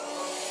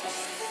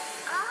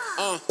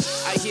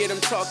I hear them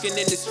talking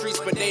in the streets,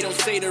 but they don't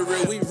say the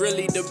real. We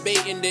really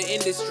debating the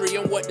industry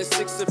and what the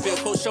sixer feel.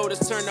 Cold shoulders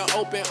turn to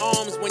open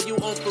arms when you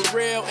on for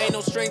real. Ain't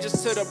no strangers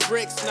to the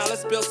bricks. Now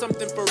let's build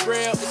something for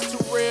real. It's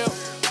too real,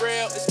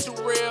 real, it's too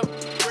real,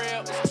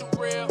 real, it's too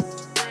real.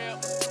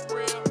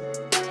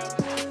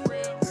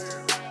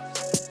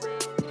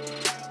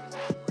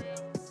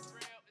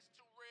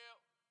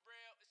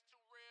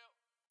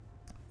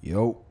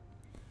 Yo,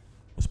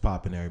 what's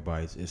poppin',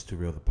 everybody? It's Too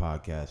Real, the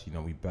podcast. You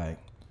know, we back.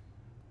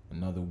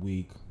 Another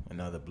week,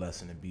 another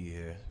blessing to be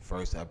here.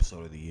 First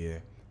episode of the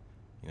year.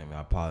 You know what I mean?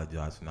 I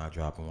apologize for not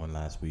dropping one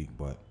last week,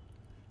 but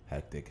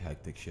hectic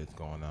shit's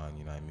going on,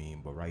 you know what I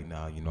mean? But right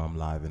now, you know, I'm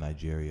live in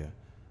Nigeria.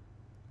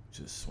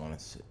 Just want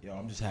to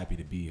I'm just happy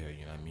to be here,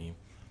 you know what I mean?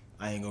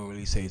 I ain't gonna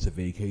really say it's a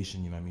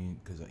vacation, you know what I mean?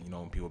 Because, you know,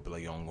 when people be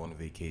like, yo, I'm going on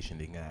vacation,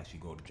 they can actually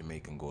go to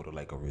Jamaica and go to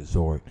like a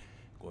resort.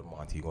 Go to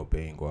Montego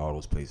Bay and go all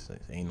those places.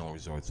 Ain't no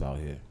resorts out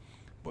here.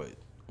 But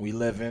we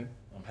living.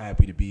 I'm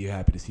happy to be here,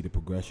 happy to see the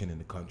progression in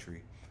the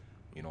country.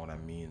 You know what I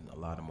mean? A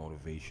lot of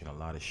motivation, a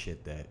lot of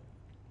shit that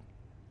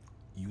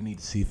you need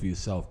to see for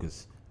yourself,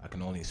 because I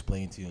can only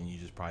explain to you and you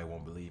just probably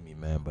won't believe me,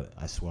 man. But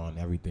I swear on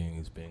everything,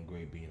 it's been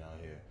great being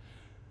out here.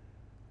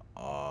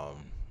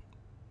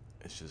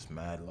 It's just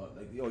mad love.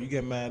 Like, yo, you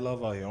get mad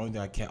love out here. Only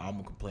thing I'm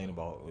gonna complain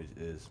about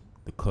is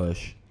the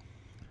kush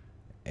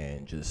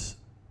and just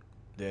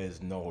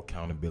there's no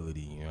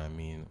accountability, you know what I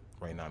mean?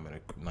 Right now I'm in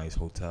a nice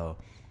hotel,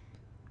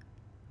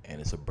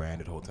 and it's a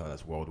branded hotel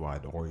that's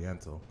worldwide, the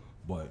Oriental.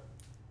 But,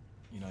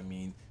 you know what I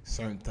mean?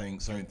 Certain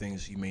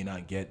things you may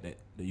not get that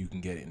you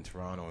can get in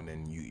Toronto, and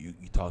then you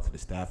talk to the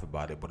staff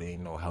about it, but there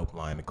ain't no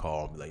helpline to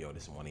call and be like, yo,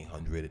 this is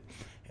 1-800,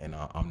 and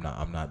I'm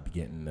not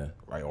getting the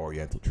right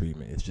Oriental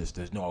treatment. It's just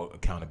there's no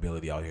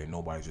accountability out here.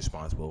 Nobody's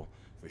responsible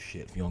for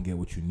shit. If you don't get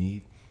what you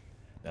need,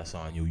 that's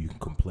on you. You can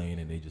complain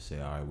and they just say,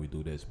 all right, we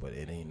do this. But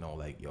it ain't no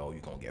like, yo,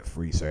 you're going to get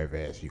free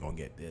service. You're going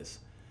to get this.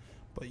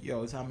 But,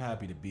 yo, I'm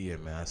happy to be here,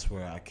 man. I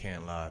swear I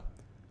can't lie.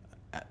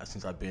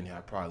 Since I've been here,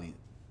 I probably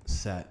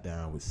sat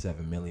down with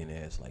 7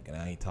 millionaires. Like, and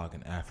I ain't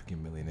talking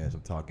African millionaires. I'm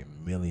talking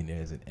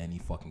millionaires in any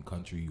fucking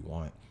country you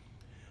want.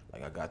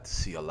 Like, I got to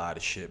see a lot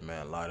of shit,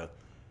 man. A lot of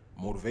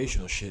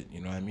motivational shit,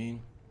 you know what I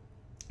mean?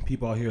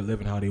 People out here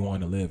living how they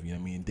want to live, you know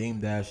what I mean? Dame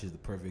Dash is the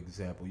perfect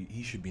example.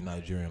 He should be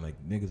Nigerian. Like,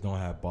 niggas don't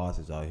have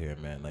bosses out here,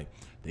 man. Like,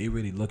 they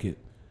really look at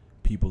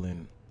people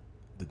in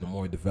the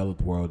more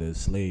developed world as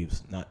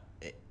slaves.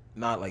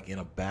 Not like in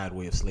a bad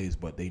way of slaves,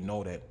 but they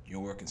know that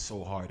you're working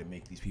so hard to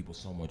make these people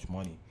so much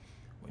money.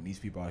 When these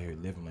people out here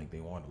living like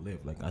they want to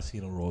live. Like, I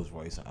seen a Rolls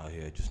Royce out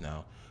here just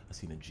now. I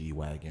seen a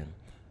G-Wagon.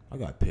 I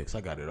got pics.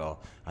 I got it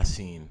all. I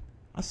seen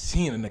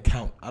an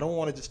account. I don't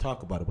want to just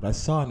talk about it, but I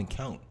saw an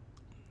account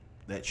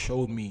that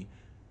showed me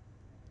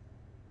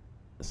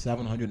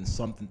 $700 and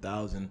something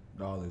thousand,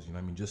 you know what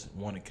I mean? Just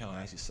one account.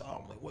 I actually saw.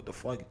 I'm like, what the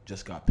fuck?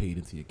 Just got paid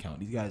into the account.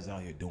 These guys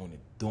out here doing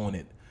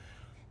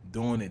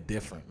it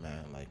different,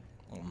 man. Like,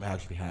 I'm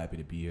actually happy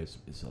to be here.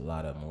 It's a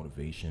lot of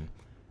motivation.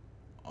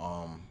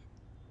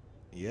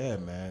 Yeah,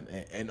 man.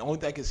 And the only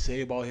thing I can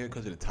say about here,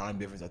 because of the time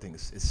difference, I think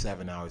it's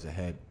 7 hours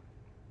ahead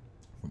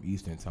from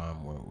Eastern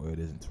time where it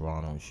is in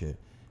Toronto and shit.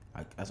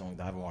 I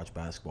haven't watched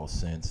basketball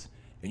since.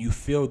 And you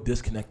feel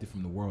disconnected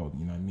from the world,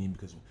 you know what I mean?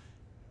 Because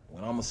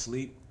when I'm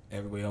asleep,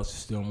 everybody else is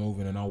still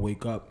moving, and I'll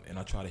wake up and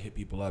I try to hit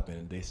people up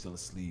and they still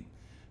asleep,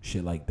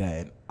 shit like that.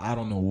 And I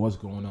don't know what's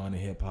going on in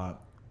hip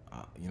hop.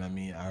 You know what I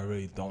mean? I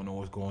really don't know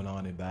what's going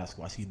on in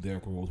basketball. I see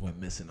Derrick Rose went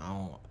missing.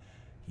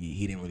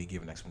 He didn't really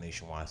give an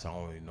explanation why, so I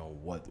don't really know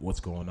what's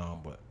going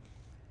on. But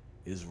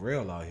it's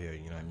real out here,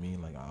 you know what I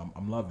mean? Like,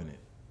 I'm loving it,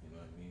 you know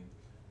what I mean?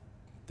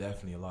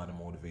 Definitely a lot of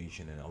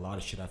motivation and a lot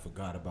of shit I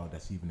forgot about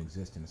that's even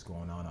existing that's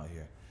going on out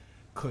here.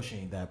 Kush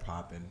ain't that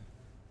popping.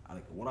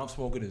 Like, what I'm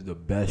smoking is the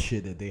best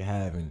shit that they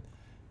have, and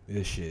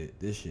this shit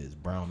is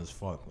brown as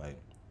fuck, like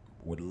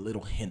with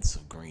little hints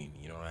of green,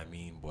 you know what I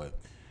mean? But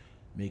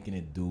making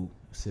it do,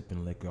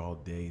 sipping liquor all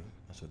day,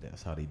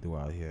 that's how they do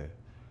out here.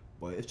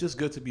 But it's just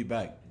good to be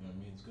back, you know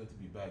what I mean? It's good to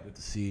be back, good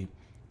to see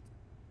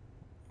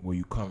where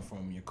you come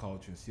from, your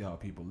culture, and see how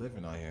people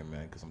living out here,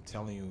 man. Because I'm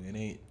telling you, it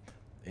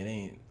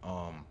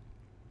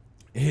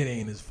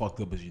ain't as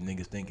fucked up as you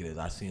niggas think it is.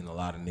 I seen a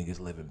lot of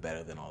niggas living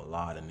better than a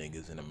lot of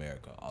niggas in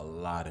America, a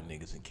lot of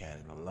niggas in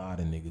Canada, a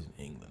lot of niggas in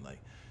England. Like,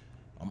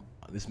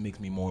 this makes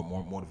me more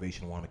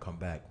motivation to want to come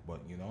back. But,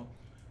 you know,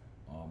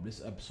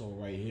 this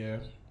episode right here,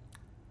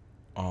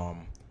 I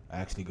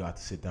actually got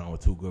to sit down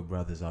with two good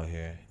brothers out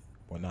here.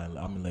 Well,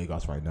 I'm in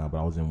Lagos right now, but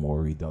I was in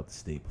Warri, Delta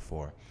State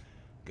before.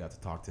 Got to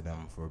talk to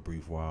them for a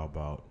brief while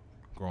about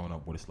growing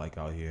up, what it's like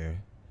out here,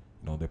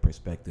 you know, their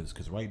perspectives.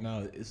 Because right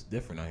now, it's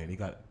different out here.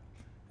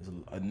 There's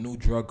a new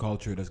drug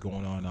culture that's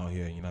going on out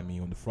here, you know what I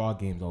mean? The fraud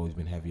game's always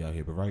been heavy out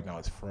here, but right now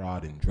it's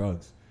fraud and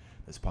drugs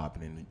that's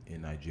popping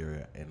in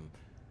Nigeria. And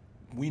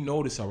we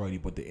know this already,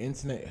 but the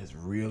internet has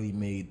really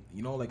made,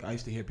 you know, like I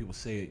used to hear people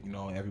say it, you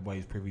know,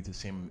 everybody's privy to the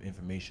same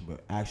information,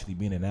 but actually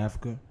being in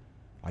Africa,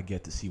 I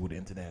get to see what the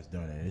internet has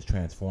done, and it's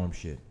transformed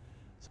shit.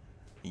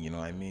 You know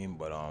what I mean?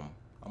 But I'm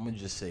gonna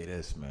just say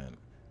this, man.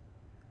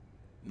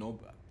 No,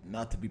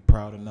 not to be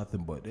proud or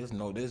nothing, but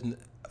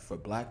for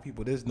black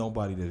people, there's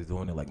nobody that's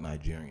doing it like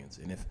Nigerians.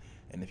 And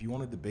if you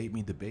want to debate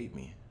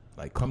me.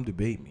 Like, come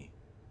debate me.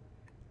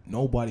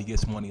 Nobody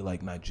gets money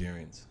like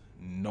Nigerians.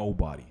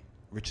 Nobody.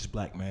 Richest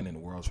black man in the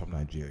world is from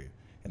Nigeria.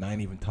 And I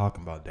ain't even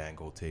talking about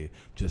Dangote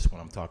just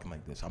when I'm talking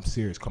like this. I'm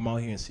serious. Come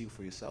out here and see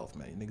for yourself,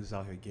 man. You niggas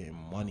out here getting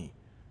money.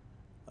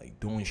 Like,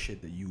 doing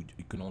shit that you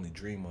can only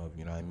dream of,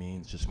 you know what I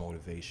mean? It's just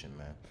motivation,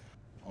 man.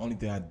 Only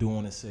thing I do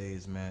want to say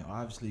is, man,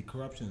 obviously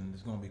corruption,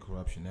 there's going to be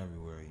corruption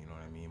everywhere, you know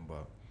what I mean?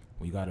 But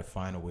we got to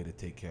find a way to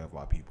take care of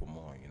our people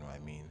more, you know what I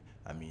mean?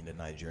 I mean, the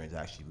Nigerians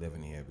actually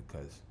living here,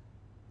 because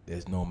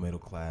there's no middle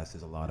class,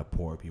 there's a lot of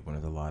poor people,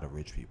 and there's a lot of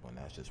rich people, and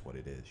that's just what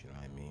it is, you know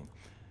what I mean?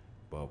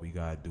 But we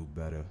got to do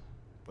better.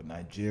 But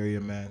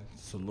Nigeria, man,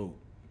 salute.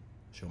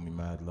 Show me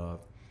mad love.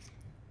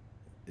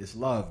 It's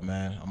love,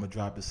 man. I'm going to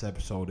drop this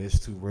episode. It's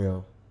too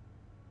real.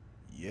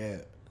 Yeah.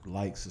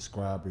 Like,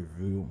 subscribe,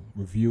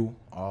 review,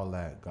 all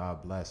that.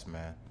 God bless,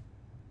 man.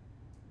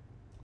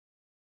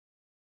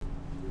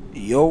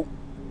 Yo,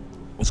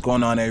 what's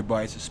going on,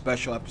 everybody? It's a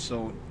special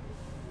episode.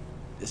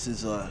 This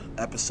is a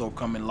episode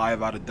coming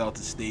live out of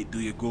Delta State. Do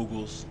your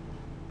Googles.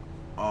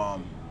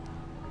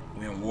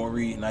 We're in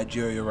Warri,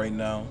 Nigeria right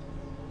now.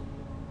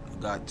 I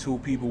got 2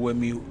 people with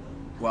me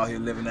who out here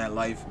living that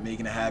life,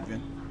 making it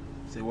happen.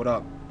 Say what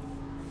up.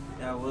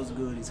 Yeah, what's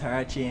good? It's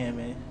Harachi here,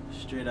 man.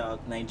 Straight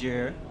out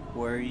Nigeria.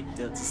 Warri,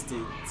 Delta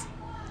State.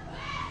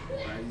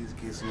 I use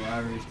Kesu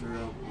Irish straight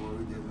up,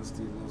 Warri, Delta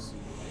State also.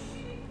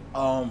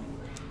 All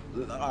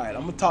right,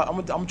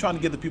 I'm trying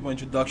to give the people an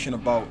introduction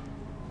about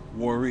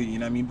Warri, you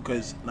know what I mean?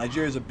 Because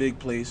Nigeria is a big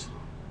place.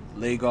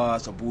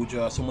 Lagos,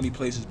 Abuja, so many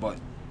places, but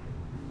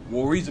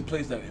Warri is a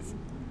place that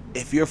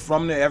if you're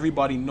from there,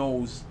 everybody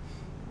knows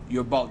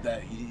you're about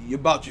that. You're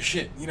about your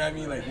shit, you know what I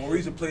mean? Like, Warri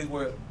is a place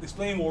where,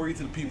 explain Warri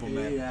to the people,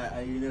 man. Yeah,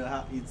 you know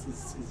how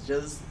it's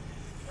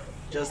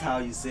just how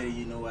you said it,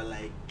 you know what,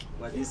 like,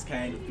 what this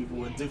kind of people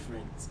were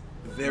different.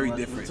 Very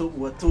different.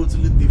 We're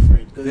totally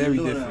different. Very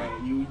you know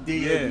different. You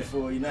did it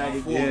before, you know how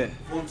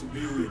Fun to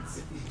be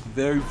with.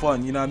 Very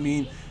fun, you know what I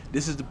mean?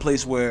 This is the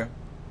place where,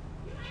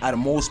 out of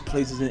most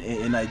places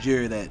in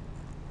Nigeria, that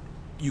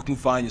you can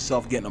find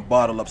yourself getting a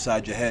bottle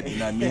upside your head, you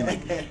know what I mean?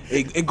 Like,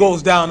 it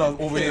goes down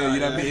over here, you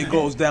know what I mean? It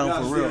goes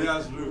down for real. We're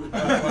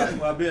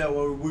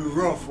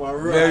rough.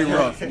 Very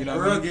rough, you know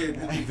what I mean?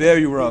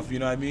 Very rough, you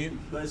know what I mean?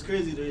 But it's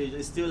crazy though.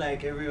 It's still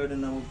like every other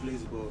normal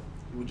place, but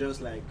we just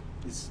like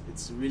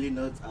it's really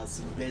not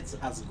as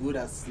good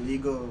as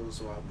Lagos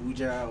or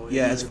Abuja or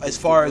as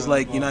far as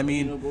like, you know what I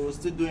mean? You know, but we're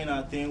still doing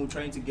our thing. We're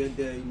trying to get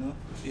there, you know.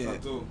 Yeah.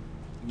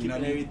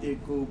 Keeping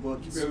everything cool, but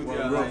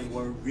we're rough.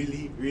 We're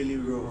really, really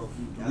rough.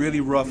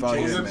 Really rough out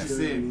here, man. 100%.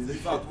 In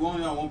fact, we're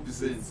only at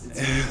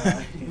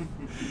 1%.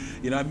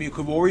 You know what I mean?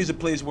 Because Warri is a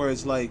place where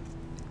it's like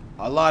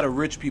a lot of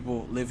rich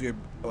people live here.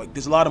 Like,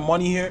 there's a lot of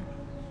money here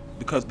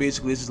because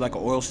basically this is like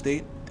an oil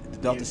state. The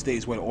Delta State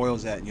is where the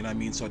oil's at. You know what I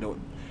mean? So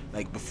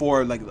like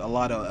before, like a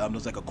lot of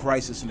there's like a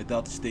crisis in the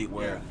Delta State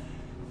where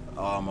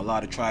a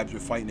lot of tribes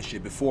were fighting this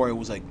shit. Before, it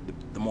was like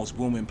the most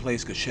booming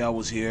place because Shell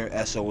was here,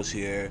 Esso was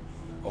here,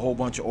 a whole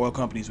bunch of oil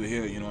companies were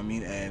here. You know what I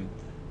mean? And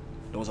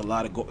there was a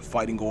lot of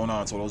fighting going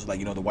on. So those, like,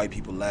 you know, the white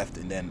people left,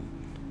 and then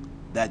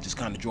that just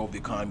kind of drove the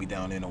economy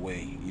down in a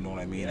way. You know what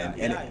I mean? And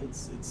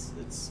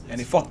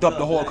it fucked up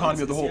the whole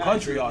economy of the whole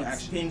country.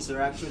 Actually, things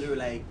are actually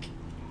like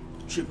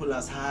triple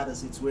as hard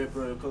as it were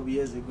probably a couple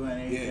years ago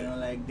and everything. You know,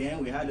 like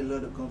then we had a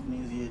lot of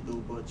companies here though,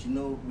 but you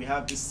know we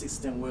have this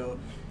system where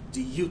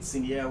the youths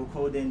in here, we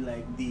call them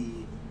like the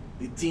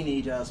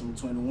teenagers from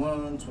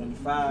 21,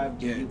 25,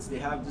 the youths, they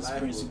have this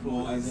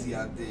principle.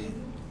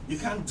 You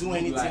can't do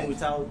anything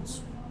without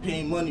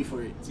paying money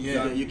for it.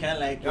 Yeah. You can't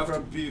like You have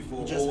to pay for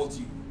all what you want to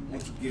get.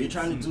 You're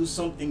trying to do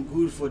something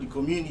good for the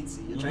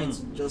community. You're trying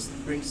to just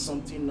bring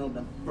something up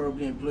that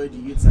probably employ the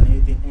youths and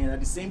everything. And at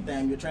the same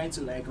time, you're trying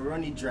to like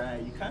run it dry.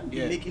 You can't be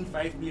making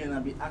 5 million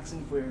and be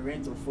asking for a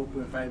rent of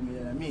 4.5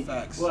 million. I mean,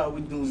 what are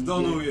we doing?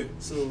 Don't know yet.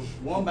 So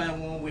one by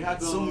one, we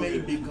had so many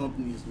big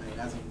companies, man.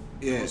 As in,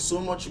 so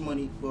much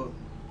money, but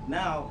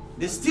now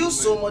there's still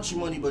so much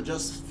money, but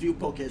just few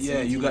pockets.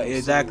 Yeah, you got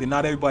exactly.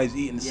 Not everybody's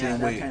eating the same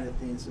way. Yeah, that kind of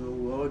thing. So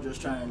we're all just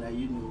trying, like,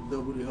 you know,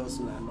 double the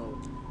hustle and all.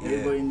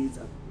 Everybody needs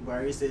a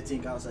barista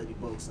think outside the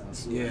box now.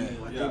 So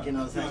we're thinking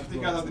outside the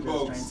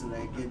box, just trying to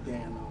like get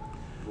there and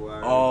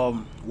all.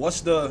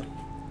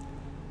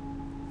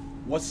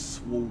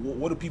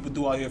 What do people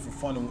do out here for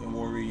fun in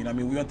Warri? You know what I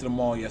mean? We went to the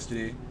mall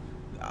yesterday.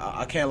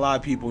 I can't lie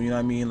to people, you know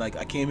what I mean? Like,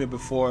 I came here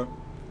before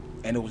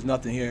and there was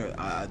nothing here.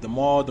 The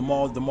mall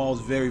is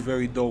very,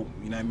 very dope,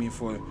 you know what I mean?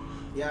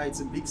 It's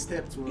a big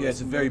step to us. Yeah,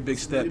 it's a very big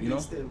step, really you know?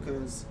 Big step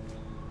because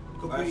a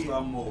couple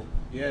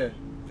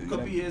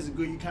years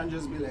ago, you can't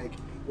just be like,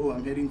 oh,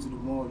 I'm heading to the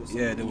mall or something.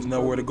 Yeah, there was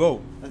nowhere to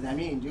go. I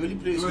mean, the only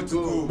place to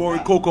go...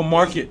 Morikoko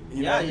Market.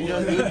 You know,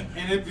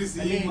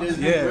 NNPC.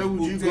 Where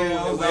would you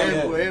go?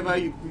 Wherever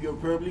you're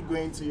probably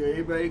going to, you're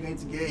everybody going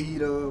to get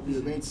heat up,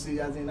 you're going to see,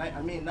 I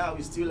mean, now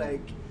it's still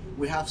like,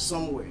 we have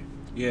somewhere.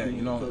 Yeah,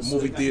 you know, because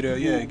movie theater.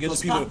 Yeah, it it gets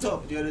was people. packed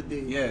up the other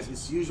day. Yeah.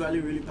 It's usually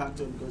really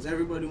packed up because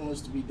everybody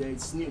wants to be there.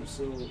 It's new,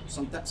 so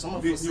sometimes some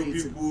of Meet us say new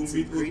it's people, a meet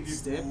old great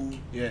step, people.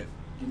 Yeah,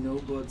 you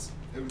know. But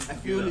I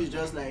feel it's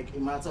just like a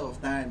matter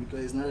of time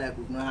because it's not like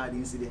we've not had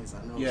incidents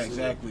and all. yeah, so,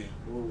 exactly.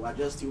 we're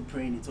just still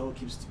praying it all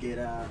keeps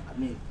together. I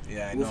mean,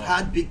 Yeah, I we've know.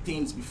 had big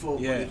things before,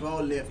 Yeah. but they've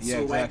all left. Yeah,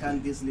 so why exactly.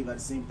 can't this live at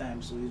the same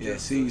time? So it's Yeah,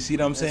 just, see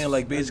what I'm saying?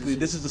 Like, that's basically, the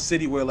this is a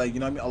city where, like,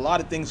 you know what I mean? A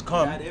lot of things we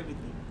come, had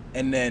everything.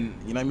 and then,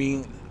 you know what I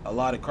mean? A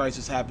lot of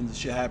crisis happens and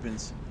shit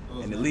happens, Oh,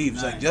 and it that's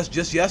leaves. Like, nice.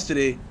 just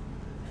yesterday,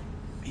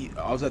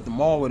 I was at the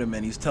mall with him,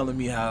 and he's telling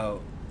me how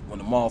when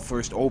the mall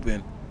first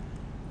opened,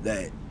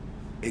 that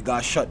it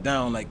got shut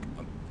down, like,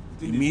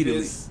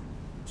 immediately.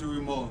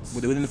 3 months.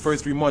 But within the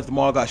first 3 months, the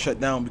mall got shut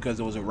down because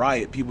there was a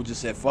riot. People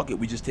just said, "Fuck it,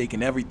 we just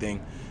taking everything,"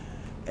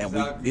 and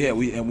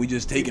Exactly. we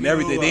just taking Taking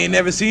everything. over. They ain't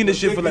never seen this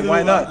shit for like, Taking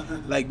why over.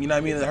 not? Like, you know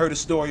what I mean? I heard a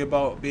story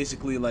about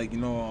basically like, you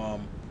know,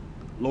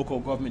 local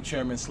government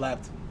chairman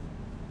slapped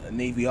a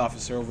Navy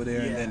officer over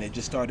there, and Yeah. then it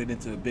just started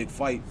into a big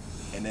fight,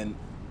 and then.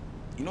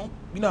 You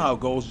know how it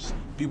goes.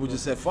 People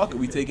just said, "Fuck it,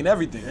 we taking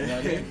everything." You know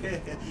what I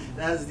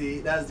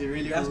mean? that's the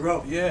really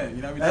rough. Yeah, you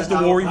know what I mean. That's the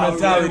how- warrior how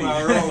mentality.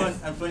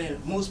 rough. And funny,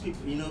 most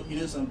people, you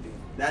know something.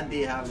 That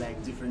they have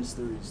like different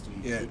stories to it.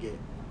 Yeah. You get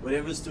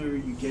whatever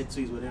story you get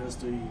to is whatever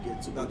story you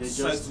get to. But That's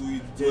there's side to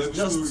it, to there's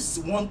every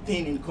just one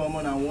thing in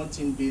common and one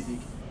thing basic.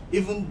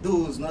 Even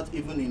those not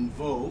even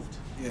involved,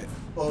 Yeah.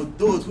 or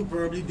those who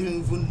probably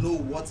didn't even know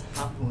what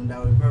happened, that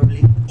were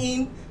probably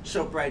in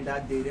ShopRite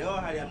that day, they all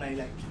had them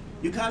like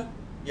you can't.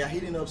 You're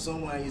hitting up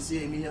someone, you see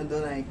 $1 million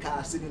in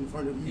cash sitting in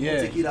front of you, Yeah.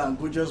 you take it out and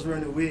go just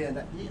run away. And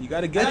that, You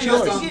gotta get and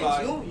yours. that's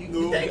Bad. you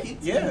No. take it.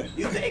 Yeah.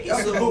 You take it. You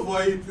have to go So,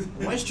 for it.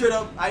 went straight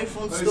up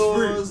iPhone It's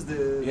stores,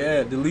 the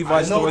Yeah, the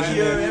Levi stores in Nokia,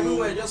 there.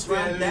 everywhere, just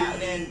ran Yeah,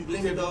 that and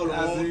blame it all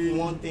as on in-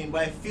 one thing.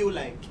 But I feel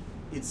like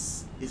it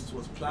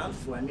was planned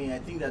for. I mean, I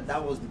think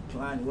that was the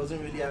plan. It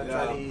wasn't really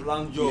actually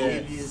planned job.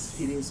 maybe it's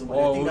hitting somebody.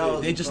 I think that Oh,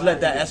 was they the just plan.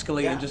 let that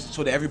escalate Yeah. and just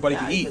so that everybody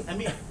Yeah, can eat. I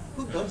mean,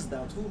 who does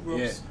that? Who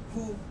robs?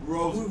 Who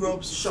Robs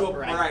robs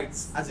ShopRite?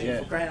 ShopRite. As in, Yeah.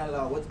 for crying out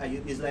loud, what are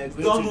you? It's like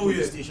going Don't to the know police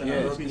yet. station Yeah,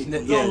 and it's, robbing it's, a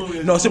police yeah. Don't know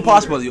yet, No, it's don't know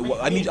impossible.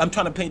 yet. I'm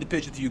trying to paint the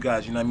picture to you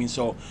guys. You know what I mean?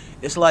 So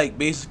it's like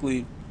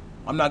basically,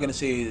 I'm not gonna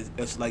say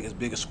it's like as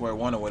big as Square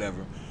One or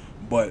whatever,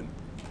 but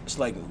it's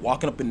like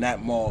walking up in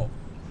that mall,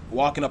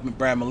 walking up in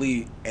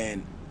Bramalea,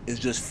 and it's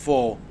just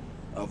full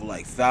of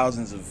like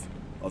thousands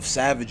of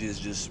savages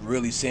just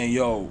really saying,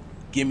 "Yo,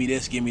 give me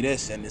this,"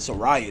 and it's a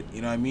riot.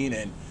 You know what I mean?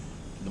 And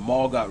the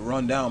mall got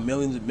run down.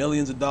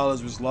 Millions of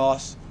dollars was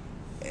lost.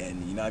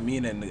 And you know what I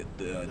mean, and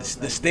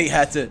the state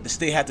had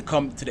to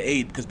come to the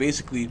aid because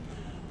basically,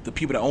 the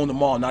people that own the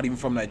mall not even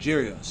from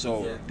Nigeria,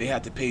 so Yeah. they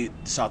had to pay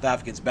the South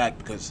Africans back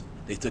because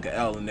they took an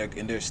L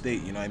in their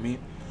state. You know what I mean?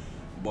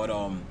 But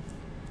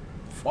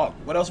fuck,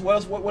 what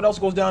else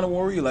goes down in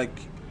Warrior? Like,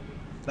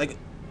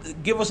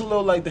 give us a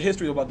little like the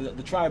history about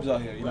the tribes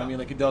out here. You know what I mean?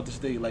 Like in Delta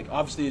State. Like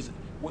obviously,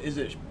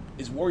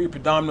 is Warrior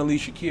predominantly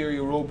Shakiri,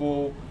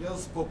 Orobo?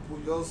 Just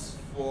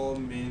 4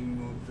 main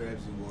known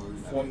tribes in Warri.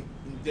 Four- I mean,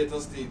 in Delta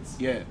State,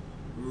 Yeah,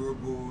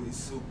 Yoruba,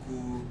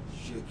 Isoko,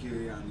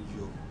 Shekiri, and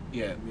Ijo.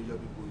 yeah, Major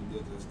people in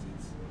Delta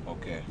State.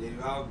 okay, Then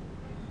you have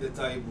the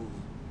Taibu.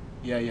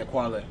 yeah,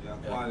 Kwale, Yeah,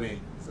 yeah, Kwale. me.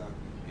 Exactly.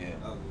 Yeah.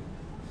 That's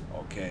it.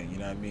 Okay, you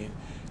know what I mean?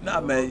 They're Nah,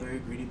 all man. very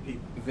greedy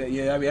people.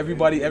 Yeah, I mean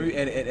everybody,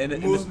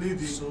 and Mostly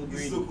the so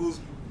greedy. Isoko's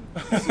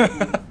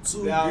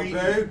Too they are greedy.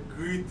 very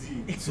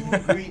greedy. Too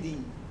greedy.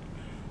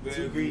 Very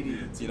Too greedy.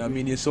 you know what I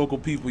mean, the Soko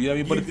people. You know what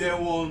I mean? Give But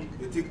them one,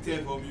 they take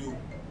 10 from you.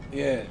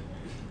 yeah,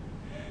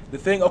 the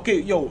thing.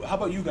 Okay, yo, how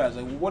about you guys?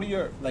 Like, what are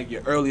your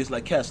earliest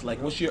like Kes?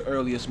 Like, what's your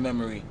earliest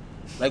memory?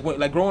 Like when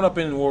growing up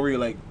in Warrior,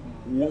 like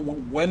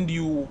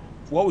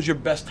what was your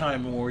best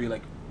time in Warrior?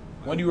 Like,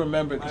 when do you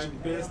remember? My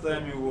best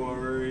time in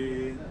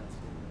Warri.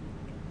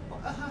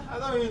 I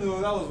don't really know.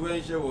 That was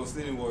when Shell was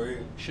still in Warri.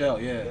 Shell,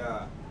 yeah.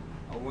 Yeah.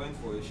 I went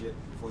for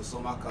a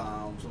summer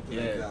camp, something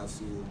Yeah. like that.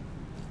 So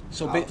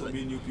So I had to ba-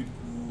 meet new people,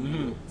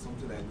 Mhm.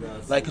 something like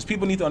that. like, cause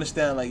people need to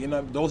understand, like, you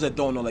know, those that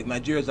don't know, like,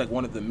 Nigeria is like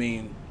one of the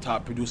main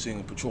top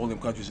producing petroleum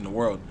countries in the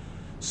world.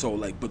 So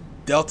like, but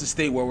Delta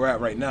State, where we're at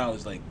right now,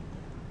 is like,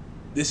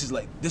 this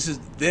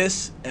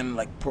is and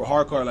like Port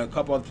Harcourt, like a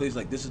couple other places,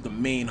 like this is the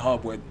main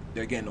hub where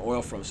they're getting the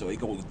oil from. So it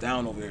goes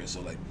down over here.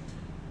 So like,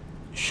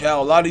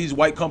 Shell, a lot of these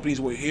white companies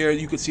were here.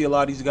 You could see a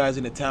lot of these guys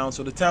in the town.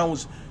 So the town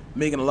was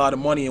making a lot of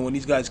money, and when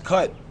these guys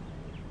cut,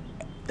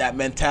 that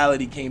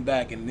mentality came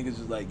back, and niggas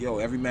was like, yo,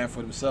 every man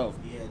for themselves.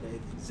 Yeah,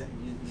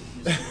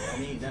 I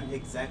mean, that's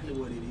exactly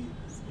what it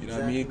is. You know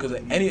what I mean? Because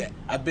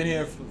I've been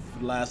here for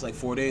the last like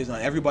 4 days now.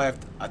 Everybody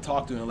I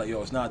talk to, and like,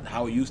 yo, it's not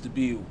how it used to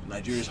be.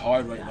 Nigeria's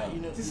hard right now.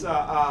 You know, These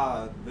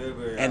are very,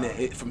 very And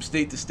hard. from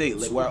state to state,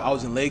 like where I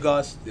was in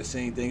Lagos, they're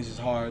saying things is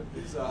hard.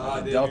 These are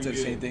hard Delta,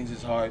 everywhere. saying things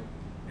is hard.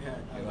 yeah,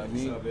 You know what I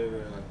These mean? are very,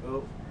 very hard.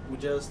 well,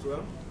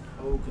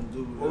 all we can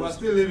do. But we're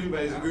still living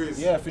by His grace.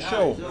 Yeah, for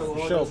sure, we'll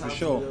for just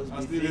sure. have to just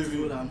I'm be still faithful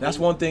living. and That's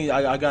hope. one thing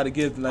I gotta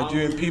give the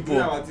Nigerian And we people.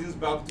 do our things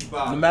back to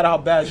back. No matter how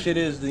bad shit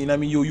is, you know what I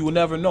mean. You will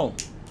never know.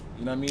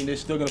 You know what I mean. They're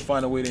still gonna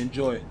find a way to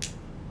enjoy it.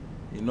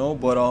 You know,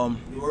 but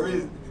The worry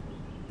is,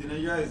 the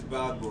Nigeria is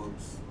bad, but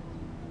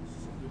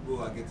some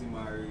people are getting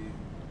married.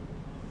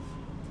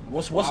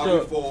 what's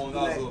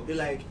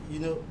Like, you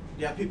know,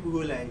 there are people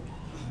who like,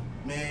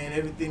 man,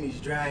 everything is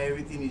dry,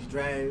 everything is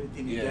dry,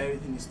 everything is dry,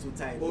 everything is too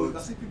tight. Oh, But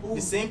I see people at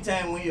the same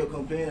time, when you're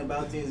complaining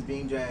about things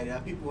being dry, there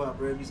are people who are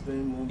probably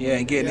spending more money.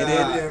 and getting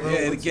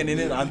than getting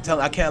it in.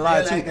 I can't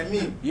lie to like, you. I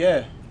mean,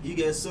 Yeah. you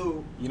get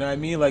so. You know what I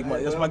mean? Like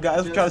that's my guy.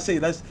 I was trying to say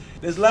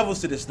there's levels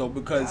to this though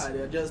because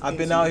there are just I've things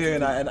been you out need here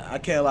to and do. I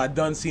can't lie. I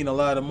done seen a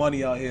lot of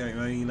money out here. You know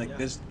what I mean? Like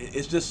Yeah.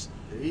 it's just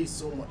There is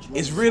so much money.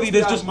 it's really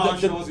there's just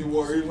mansions in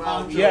Warri,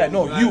 mansions, yeah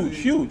no mansions.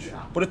 huge.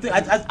 Yeah. But the thing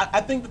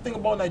I think the thing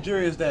about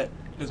Nigeria is that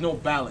there's no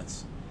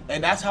balance,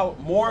 and that's how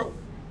more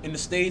in the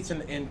States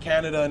and in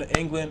Canada and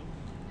England.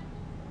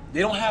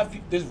 They don't have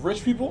there's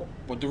rich people,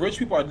 but the rich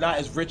people are not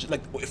as rich.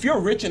 Like if you're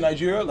rich in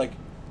Nigeria, like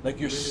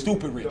you're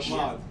stupid rich. You're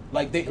mad.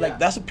 Like they Yeah. like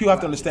that's what people have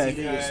to understand.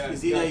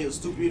 It's either you're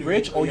stupid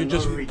Rich or you're not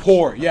just rich.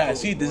 poor. Yeah, At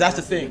see, all. that's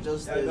the Or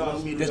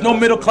thing. There's no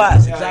middle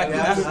class. Yeah, Exactly.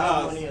 You yeah, have to That's have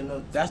that's- money or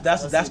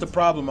not. that's the it.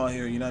 problem out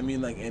here. You know what I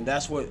mean? Like, and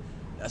that's what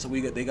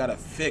they gotta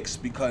fix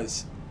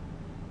because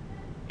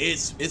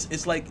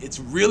it's like it's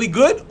really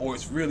good or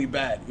it's really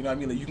bad. You know what I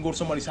mean? Like you can go to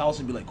somebody's house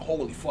and be like,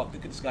 holy fuck,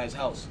 look at this guy's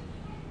house,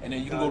 and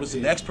then you can go to the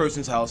next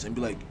person's house and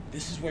be like,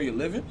 this is where you're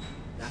living.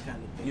 That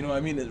kind of thing. You know what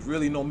I mean? There's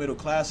really no middle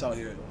class out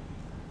here.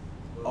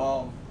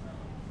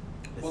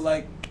 But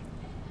like,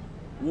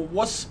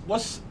 what's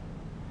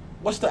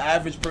the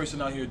average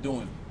person out here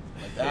doing?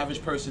 Like the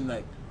average person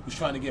like who's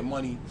trying to get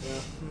money.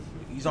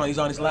 He's on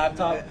his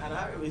laptop.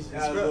 And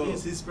Yeah,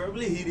 he's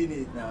probably hitting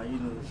it now, you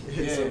know.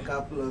 Yeah. So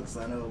cap looks,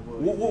 I know, but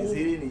What, he's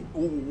hitting it.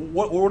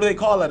 what do they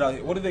call it out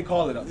here? What do they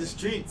call it out The here?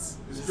 streets.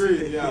 The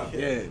street, yeah.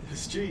 Yeah. The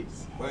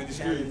streets. But in the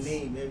Kind of streets.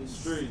 name, maybe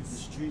Streets. The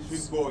streets.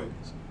 Street boy.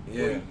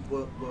 Yeah.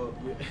 But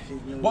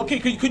you know, Well, okay,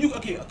 could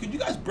you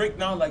guys break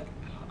down like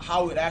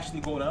how it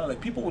actually go down? Like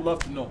people would love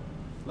to know,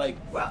 like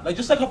Well-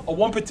 just like a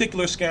one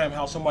particular scam,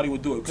 how somebody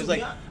would do it. Because To be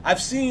like hon-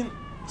 I've seen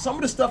some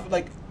of the stuff,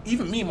 like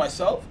even me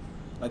myself,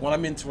 like when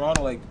I'm in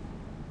Toronto, like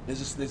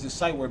there's this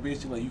site where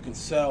basically like, you can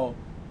sell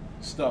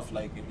stuff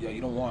like if,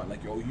 you don't want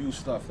like your used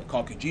stuff like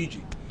called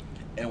Kijiji,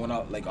 and when I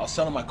was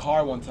selling my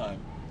car one time,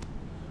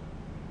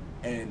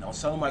 and I was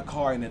selling my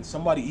car, and then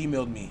somebody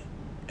emailed me,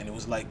 and it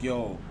was like,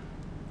 yo,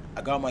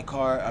 I got my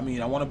car. I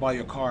mean, I want to buy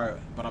your car,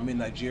 but I'm in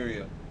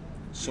Nigeria,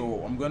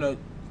 so I'm gonna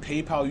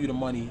PayPal you the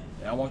money,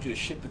 and I want you to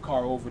ship the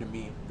car over to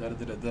me. Da da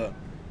da da da.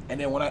 And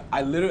then when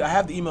I literally I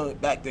have the email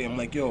back there. I'm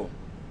like, yo,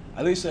 I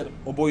literally said,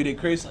 oh boy, you did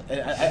crazy.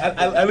 And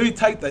I literally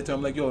typed that to him.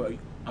 I'm like, yo,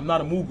 I'm not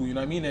a Mugu, you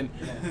know what I mean? And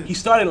he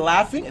started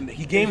laughing, and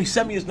he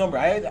sent me his number.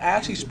 I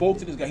actually spoke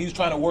to this guy. He was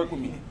trying to work with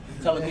me,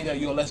 telling me that,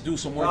 yo, let's do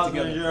some work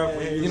together.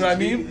 You know what I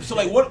mean? So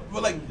like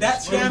but like that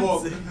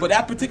scam, but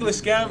that particular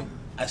scam,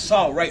 I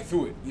saw right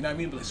through it. You know what I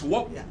mean? But like, so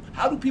what? Yeah.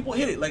 How do people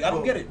hit it? Like I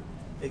don't get it.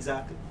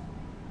 Exactly.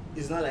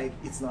 It's not like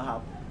it's not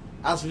happening.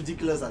 As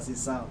ridiculous as it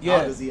sounds, Yeah.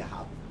 how does it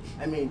happen?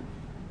 I mean,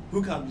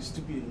 who can be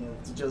stupid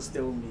enough to just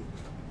tell me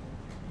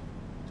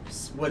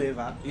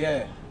whatever?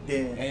 Yeah.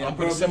 Then And I'm gonna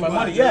probably send my gonna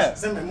money. just Yeah.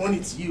 send my money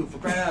to you for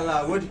crying out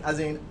loud. What, as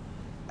in,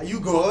 are you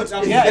God?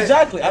 Yeah,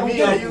 exactly. I don't mean,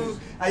 get are it.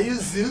 are you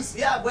Zeus?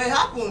 Yeah, but it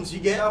happens. You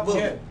get, but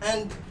Yeah.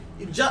 and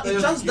it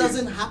just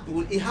doesn't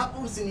happen. It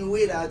happens in a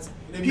way that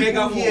In a people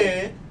megaphone.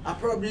 here are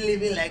probably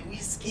living like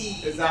whiskey.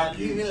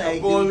 Exactly. Living They're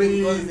like balling,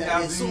 because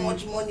there's so having-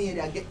 much money and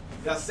they're getting.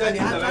 They're And setting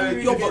they the actually very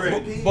really Yo, get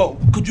different. paid. but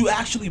could you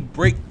actually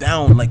break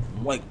down like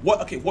what?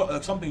 Okay,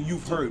 what something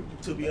you've heard?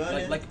 To be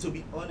honest, like to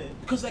be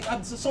honest, because like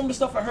some of the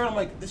stuff I heard, I'm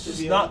like, this to is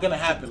be not hon- gonna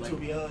happen. To Like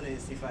be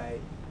honest, if I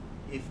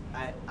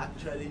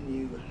actually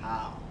knew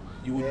how,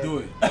 you would do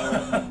it.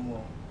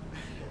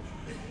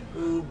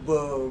 Oh,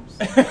 Bobs.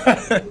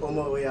 Oh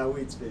my, yeah,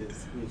 wait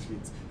first.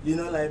 You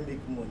know, like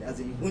make money. As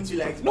in, won't you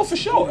like? to No, be for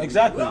stupid sure, rich?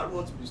 exactly. We all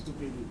want to be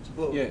stupid rich,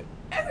 but Yeah.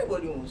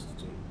 everybody wants to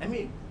do it. I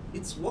mean,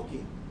 it's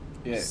working.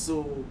 Yeah.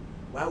 So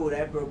why would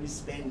I probably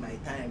spend my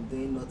time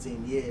doing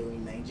nothing here or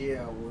in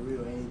Nigeria or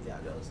Korea or anything?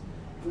 I just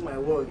put my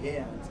work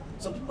here. And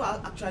some people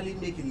are actually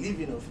making a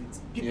living of it.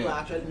 People Yeah. are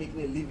actually making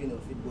a living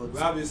of it, but We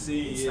have been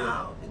seeing it's here.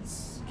 now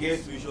it's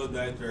Get to show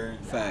that turn.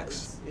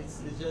 Facts.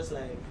 It's just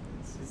like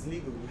it's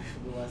legal,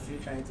 but we're still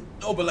trying to.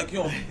 No, but like,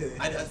 yo,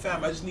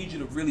 fam, I just need you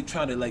to really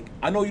try to like.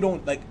 I know you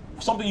don't like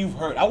something you've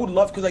heard. I would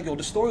love because like, yo,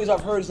 the stories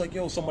I've heard is like,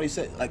 yo, somebody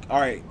said like, all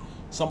right,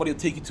 somebody will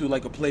take you to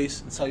like a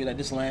place and tell you that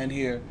this land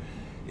here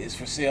is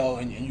for sale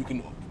and you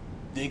can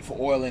dig for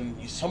oil and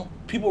some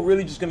people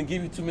really just gonna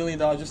give you $2 million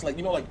just like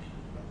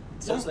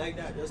Just like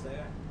that.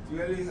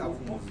 Really happens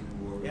in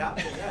the world.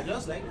 Yeah,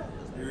 just like that.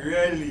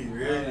 Really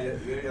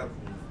happens.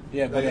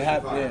 yeah, but it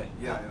happens.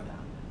 Yeah, Yeah.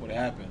 but it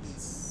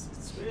happens.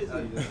 It's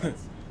crazy. Yeah.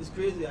 It's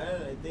crazy. I don't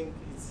know. I think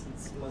it's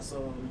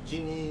some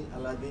genie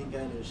Aladdin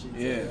kind of shit.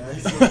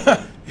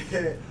 Yeah.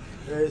 Yeah.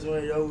 There's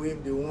when you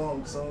wave the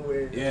wand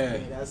somewhere. Yeah.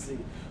 That's it.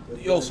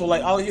 But Yo, so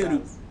like out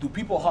here, do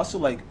people hustle?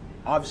 Like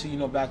obviously,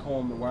 back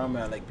home where I'm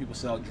at, like people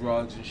sell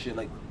drugs and shit.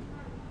 Like,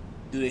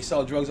 do they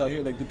sell drugs out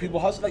here? Like, do people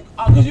hustle? Like,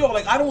 cause yo,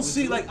 like I don't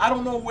see, like I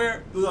don't know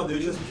where. Those are the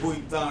just people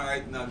in town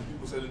right now. The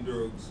people selling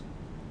drugs.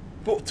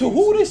 But to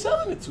who they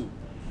selling it to?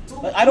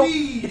 Like, I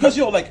don't, because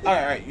yo, like, all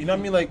right, you know what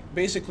I mean? Like,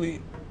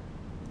 basically,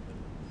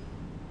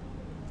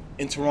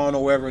 in Toronto,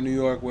 wherever, in New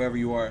York, wherever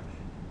you are,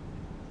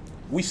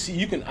 we see,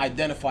 you can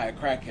identify a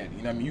crackhead. You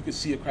know what I mean? You can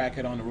see a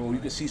crackhead on the road. You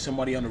can see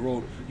somebody on the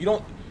road. You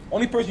don't,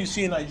 only person you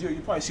see in Nigeria,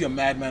 you probably see a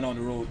madman on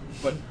the road,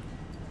 but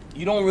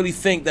you don't really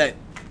think that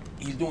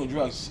he's doing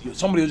drugs.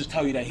 Somebody will just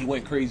tell you that he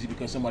went crazy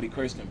because somebody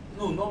cursed him.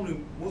 No, normally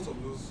most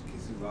of those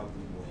cases happen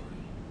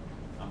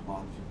were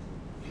among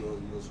people.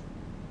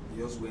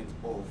 He just went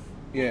off.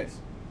 Yeah.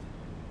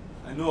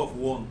 I know of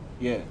one.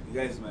 Yeah. The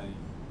guy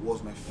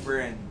was my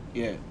friend.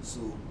 Yeah.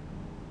 So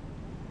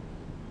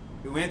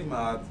he went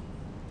mad,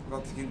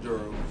 got taking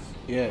drugs.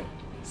 Yeah.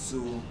 So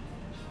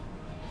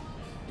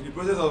in the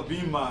process of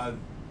being mad,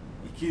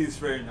 he killed his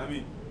friend. I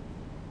mean,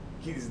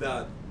 killed his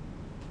dad.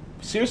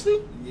 Seriously?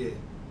 Yeah.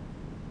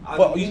 At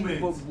But, the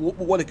moment,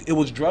 what, it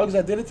was drugs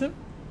that did it to him?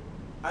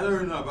 I don't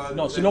really know about it.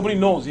 No, see, nobody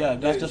knows. Yeah,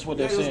 that's just what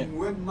they're He saying. just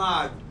went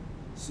mad.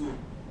 So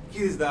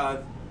killed his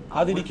dad.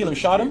 How did he went kill to him? the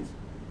Shot him? street.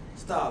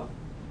 Stab.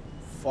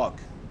 Fuck.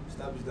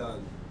 Stab his dad.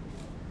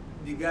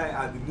 The guy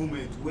at the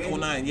moment when Oh,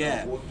 nine, he was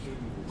yeah. walking,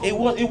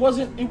 It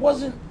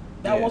wasn't,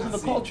 that Yeah. wasn't the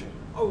That's it. culture.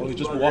 Oh, He was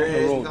just but walking the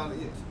rest,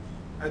 road.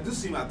 I do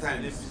see him at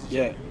times.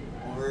 Yeah.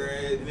 On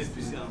red, in this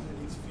PC, and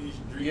eat fish,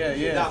 drink. Yeah,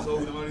 yeah. That's all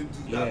we normally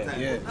do that Yeah,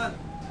 time. yeah. But man,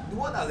 the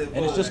one that's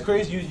And it's just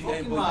crazy. You just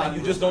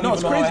don't know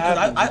even know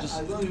how it happens.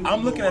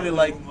 I'm looking at it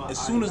like, as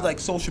soon as like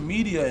social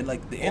media and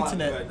like the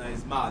internet,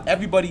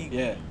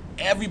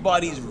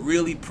 everybody's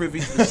really privy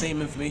to the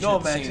same information. No, at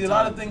the man, same see, a time.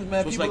 lot of things,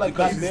 man, So it's people like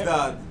like you us, got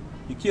man. dad.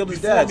 He killed his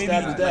Before dad, maybe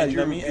stabbed his dad, you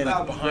know what I mean? And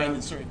Nigeria, behind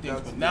that- certain things.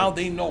 that's But it. now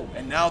they know.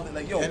 And now they're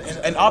like, yo, And and a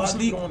lot of obviously,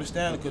 people don't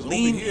understand it because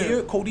lean over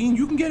here, codeine,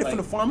 you can get it from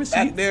the like, pharmacy.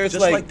 back there, it's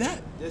just like- like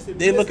that.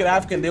 They look at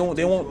African, they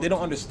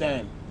don't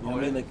understand. You know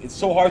what I mean? Like, it's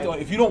so hard to,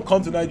 if you don't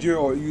come to Nigeria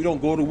or you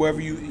don't go to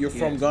wherever you're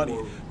from, Ghana,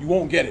 you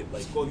won't get it.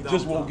 Like, you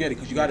just won't get it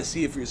because you got to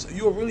see it for yourself.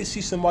 You'll really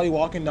see somebody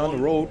walking down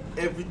the road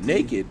Everything.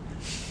 naked.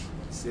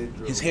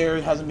 His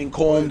hair hasn't been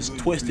combed, it's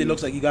twisted,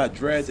 looks like he got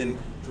dreads, and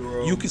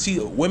you can see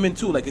women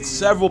too. Like, it's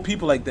several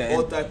people like that.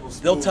 All And type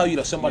of they'll smoke. tell you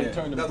that somebody Yeah.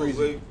 turned them That was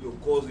crazy. where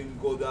your cousin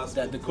got that.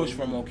 That the smoke kush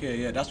from, okay,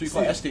 yeah, that's what you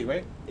call See, estate,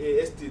 right?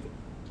 Estate.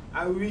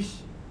 I wish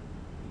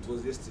it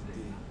was yesterday.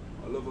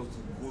 I love us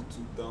to go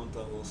to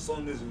downtown on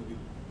Sundays. Will be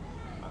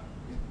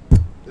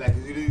like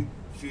it's really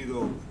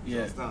filled up. You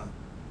Yeah. understand?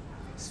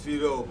 It's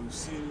filled up. We've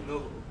seen a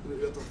lot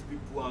of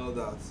people and all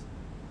that.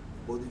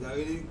 But you can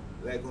really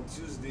like on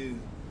Tuesdays. You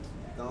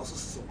can also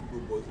see some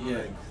people, but it's not Yeah,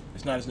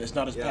 like it's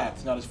not as Yeah. packed,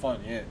 it's not as fun,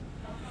 yeah.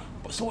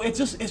 But so it's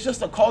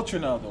just a culture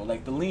now though,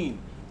 like the lean.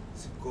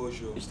 it's a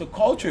culture. It's the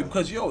culture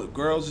because yo,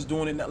 girls is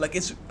doing it now. Like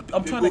it's,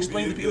 I'm trying to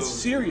explain to people, it's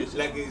serious.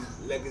 Like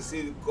I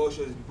say, the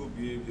culture is people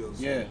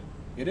behaviors. Yeah,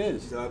 it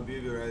is. It's our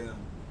behavior right now.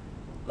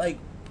 Like,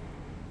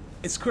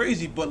 it's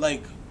crazy, but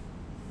like,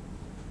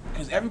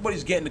 because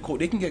everybody's getting the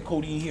code. They can get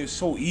codeine here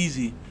so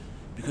easy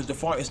because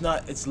it's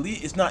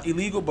not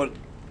illegal, but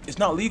it's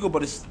not legal,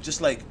 but it's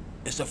just like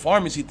it's a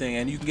pharmacy thing,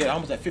 and you can get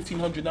almost like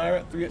 1,500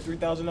 naira,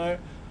 3,000 naira.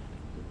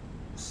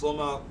 Some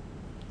are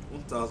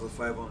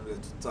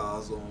 1,500,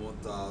 2,000,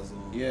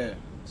 1,000. Yeah,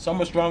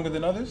 some are stronger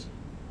than others,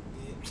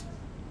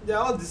 They're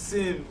all the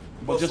same.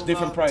 but just some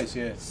different are- price.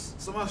 Yeah,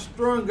 Some are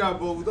stronger,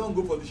 but we don't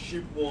go for the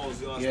cheap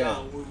ones. You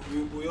understand?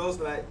 Yeah. We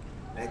also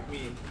like me,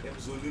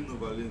 Emzolino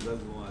Valin, that's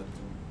the one I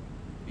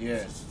do.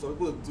 yeah. Some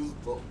people do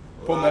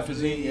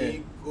Promethazine, yeah.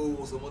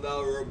 Go, some other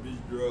rubbish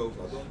drugs.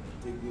 I don't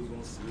take those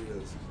ones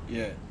serious.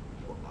 Yeah,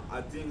 But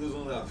I think those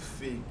ones are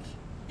fake.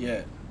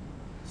 yeah.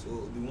 So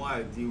the one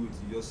I deal with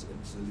is just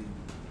Emzolino.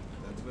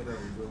 That's better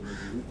than drugs.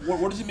 I do.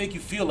 What does it make you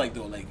feel like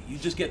though? Like you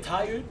just get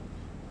tired?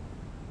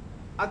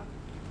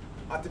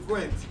 At the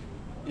point,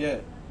 Yeah,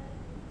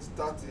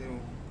 starting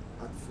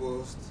at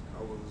first,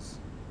 I was.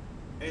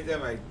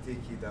 Anytime I take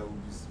it, I would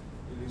be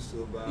really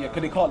sober. yeah.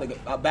 Cause they call it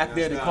like, back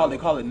there they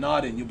call it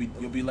nodding.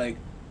 You'll be like,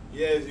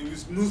 Yes, it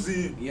was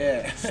snoozing.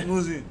 yeah.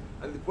 Snoozing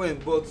at the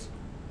point, but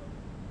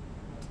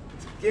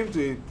it came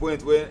to a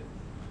point where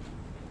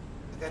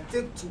I can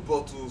take 2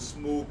 bottles,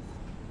 smoke,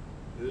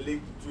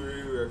 lick 3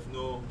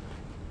 Refno,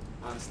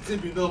 and still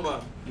be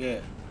normal. Yeah,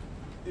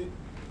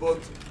 But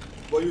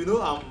you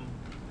know I'm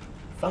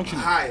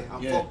functioning. high,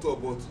 I'm Yeah. fucked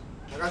up, but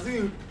I can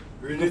still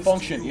relate can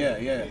function, to you. yeah,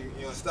 yeah.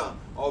 You understand?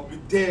 I'll be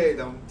dead,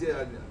 I'm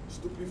dead,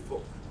 stupid fuck.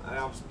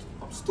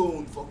 I'm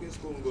stoned, fucking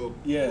stoned up.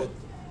 Yeah. But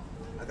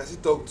I can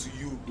still talk to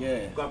you.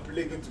 Yeah. We can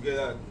play game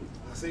together.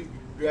 I say you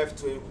drive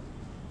to him,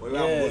 wherever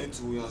Yeah. I'm going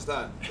to, you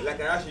understand? Like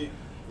I actually,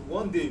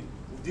 one day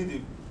we did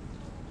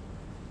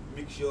a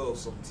mixture of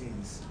some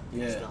things. You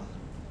Yeah. understand?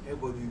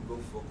 Everybody got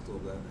fucked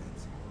up that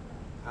night.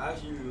 I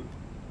actually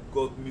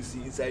got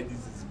missing inside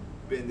this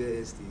Bender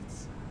estate.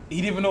 He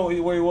didn't even know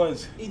where he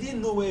was. He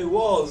didn't know where he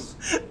was.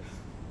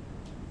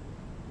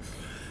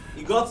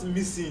 He got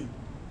missing.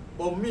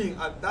 But me,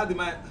 at that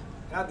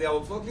day, I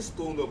was fucking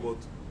stoned up, but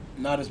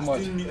Not as I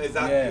much. still knew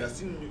exactly. Yeah. I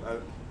still knew. If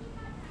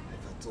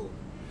I told,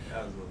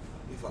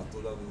 if I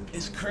told, that was.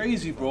 It's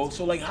crazy, bro.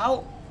 So like,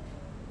 how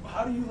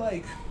do you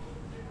like?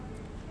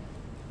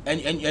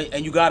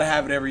 And you gotta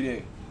have it every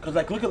day. Cause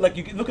like look at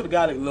the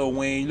guy like Lil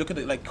Wayne, look at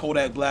the, like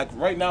Kodak Black.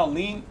 Right now,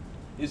 lean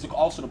is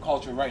also the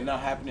culture right now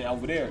happening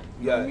over there.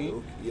 You know what I mean?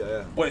 Okay,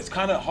 yeah. But it's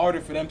kind of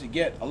harder for them to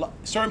get a lot.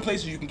 Certain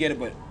places you can get it,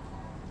 but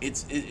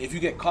if you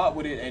get caught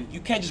with it, and you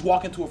can't just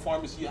walk into a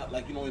pharmacy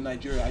like in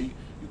Nigeria.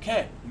 You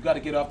can't. You got to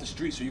get off the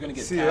street, so you're gonna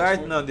get. See, taxed right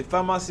for it. now the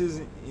pharmacies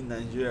in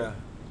Nigeria,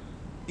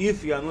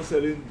 if you are not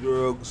selling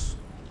drugs,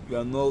 you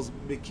are not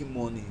making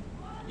money.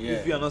 Yeah.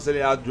 If you are not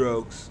selling hard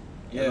drugs,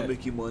 you are Yeah. not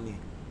making money.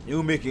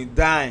 You're making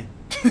dime.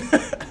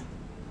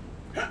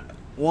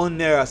 1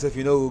 naira, if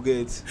you know who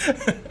get.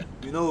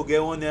 You know who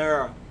get 1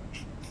 naira.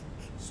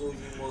 So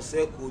you must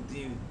sell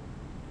codeine.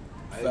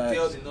 I Facts.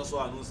 tell the nurse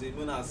what I know say,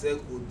 when I sell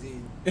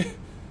codeine.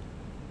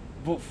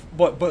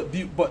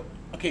 But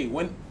okay,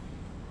 when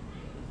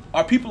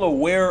are people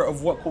aware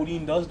of what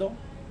codeine does though?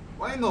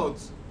 Why not?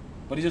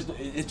 But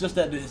it's just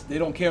that they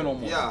don't care no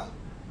more. Yeah,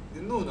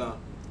 they know now.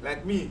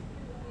 Like me,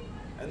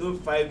 I know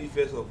 5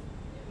 effects of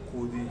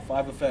codeine.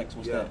 5 effects.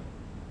 What's Yeah. that?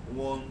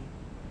 1,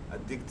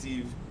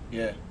 addictive.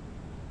 Yeah.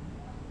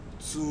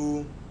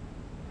 2,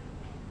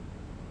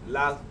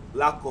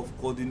 lack of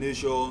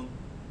coordination.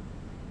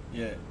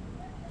 Yeah.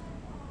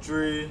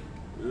 3,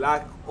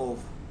 lack of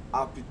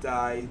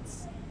appetite.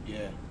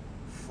 Yeah.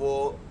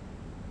 4,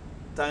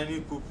 tiny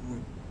pupil.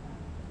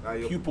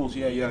 Your Pupils.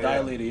 Yeah. You're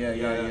dilated.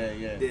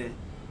 Yeah. Then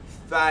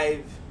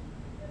 5,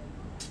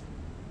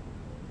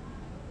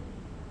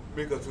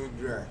 make a too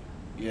dry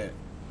Yeah.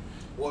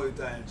 all the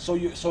time. So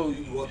you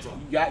Water.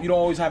 you don't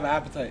always have an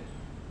appetite.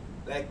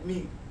 Like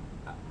me,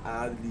 I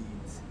hardly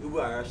eat. Even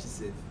I actually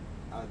said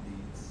hardly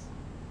eat.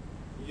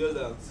 You just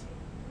that.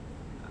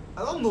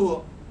 I don't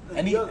know.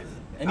 And You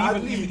just-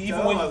 hardly eat. even I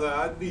don't when know as I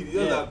hardly eat. You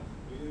just Yeah.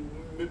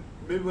 that.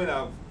 Maybe when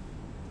I've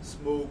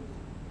smoked,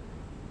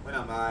 when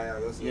I'm high, I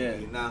just say, Yeah.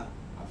 okay, nah,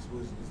 I'm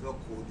supposed it's not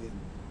codeine.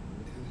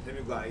 Let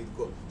me go and eat.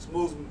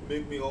 Smokes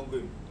make me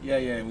hungry.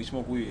 yeah, we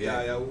smoke weed.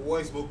 Yeah. When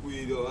you smoke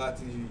weed or that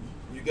thing,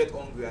 you get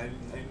hungry and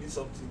you need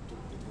something to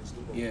put in your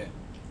stomach. Yeah.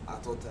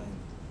 At all time.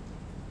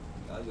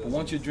 That's But just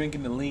once it. you're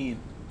drinking the lean,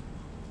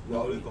 You're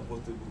always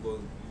comfortable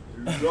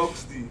because it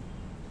locks the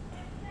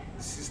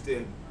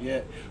system.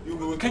 yeah. You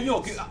go Can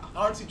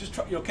honestly just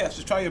try Kev,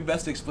 just try your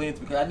best to explain it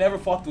to me because I never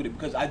fucked with it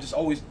because I just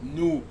always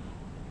knew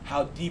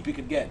how deep it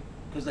could get.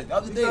 Because like the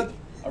other day,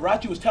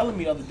 Arachi was telling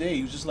me the other day,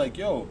 he was just like,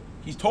 yo,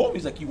 he told me,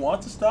 he's like, you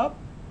want to stop?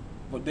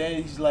 But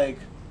then he's like,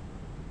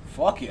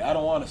 fuck it, I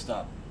don't want to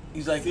stop.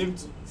 He's like,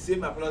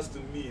 same applies to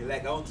me.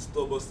 Like I want to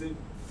stop, but same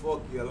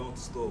fuck it, I don't want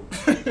to stop.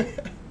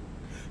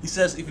 he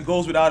says if he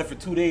goes without it for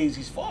 2 days,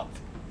 he's fucked.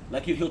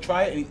 Like he'll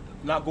try it and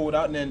not go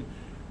without, and then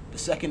the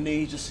second day,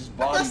 he's just his I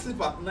body. can't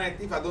sleep at night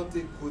if I don't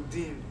take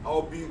codeine.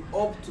 I'll be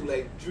up to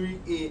like 3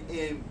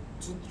 a.m.,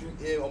 2,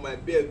 3 a.m. on my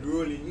bed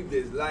rolling if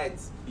there's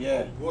lights.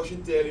 Yeah. I'm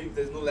watching telly if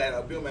there's no light.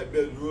 I'll be on my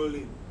bed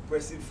rolling,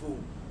 pressing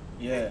phone.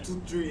 Yeah. Like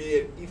 2, 3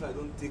 a.m. if I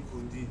don't take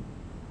codeine.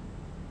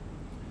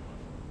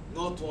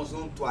 Not once,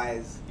 not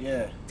twice.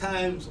 Yeah.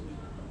 Countless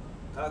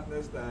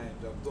times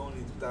I've done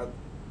it without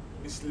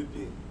me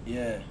sleeping.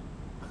 Yeah.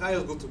 I can't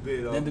just go to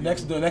bed. Then the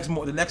next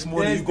morning you Next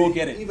go day,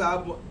 get it. If I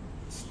have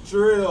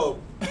straight up,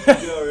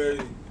 there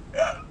already.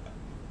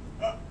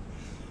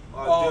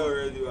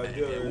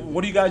 Already.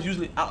 What do you guys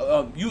usually?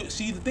 You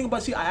see the thing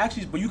about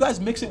but you guys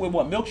mix it with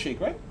what? Milkshake,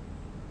 right?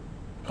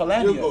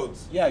 Calandia. Yogurt.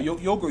 Yeah,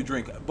 yogurt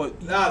drink. But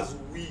That's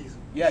weed.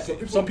 Yeah,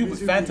 some people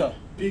mix it Fanta. with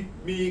Big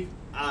milk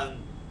and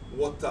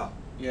water.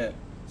 yeah,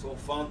 Some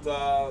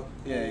Fanta.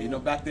 yeah, you know,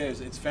 back there it's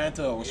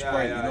Fanta or yeah,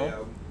 Sprite, yeah, you know,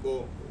 Yeah.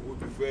 But we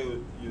prefer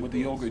with the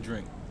yogurt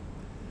drink.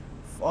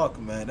 Fuck,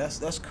 man, that's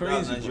crazy.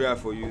 That's Nigeria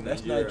bro. for you.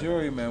 That's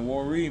Nigeria, man.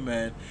 Warri,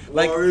 man.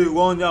 Like Worry,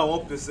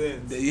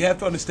 1%. you have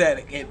to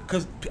understand,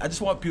 because I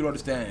just want people to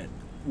understand,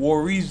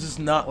 Warri's just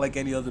not like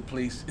any other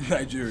place in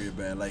Nigeria,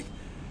 man. Like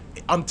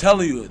I'm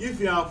telling you, If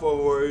you are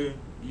for worry,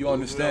 you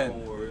understand.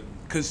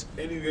 Cause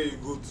Anywhere you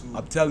go to,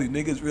 I'm telling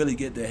you, niggas really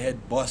get their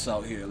head bust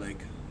out here,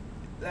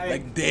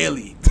 like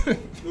daily.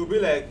 you'll be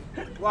like,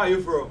 where are you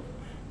from?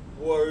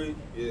 Worry,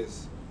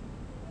 yes.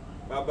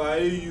 Bye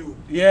you.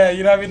 Yeah,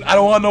 you know what I mean? I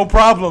don't want no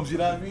problems, you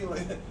know what I mean?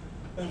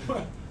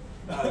 Like,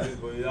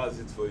 That's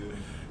it for you.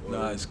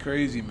 nah, it's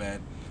crazy,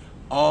 man.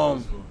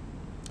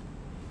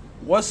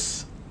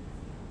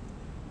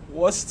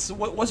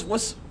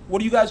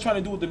 What are you guys trying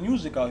to do with the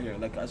music out here?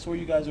 Like I saw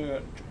you guys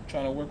are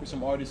trying to work with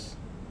some artists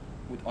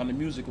on the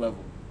music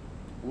level.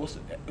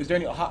 Is there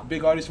any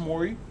big artists from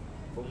Warri?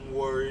 From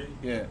worry,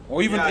 Yeah,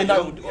 or even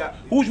yeah.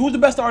 who's the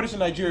best artist in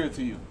Nigeria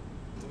to you?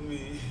 to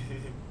me,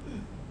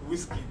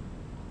 whiskey.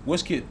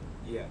 Wizkid.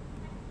 Yeah.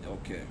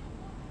 Okay.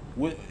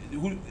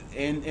 Who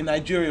in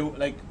Nigeria,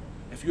 like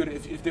if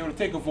they were to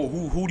take a vote,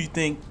 who do you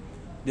think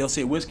they'll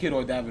say, Wizkid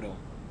or Davido?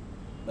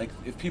 Like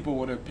if people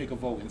were to pick a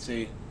vote and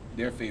say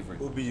their favorite.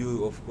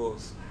 OBU, of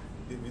course.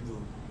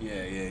 Davido.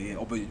 Yeah.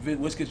 Oh, but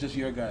Wizkid's just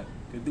your guy.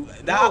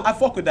 No, I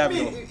fuck with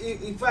Davido.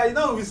 If I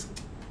know with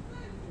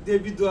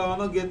Davido, I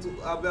will not get to.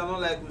 I will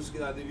not like whiskey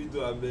and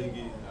Davido. I beg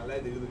you. I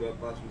like Davido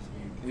by past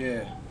whiskey.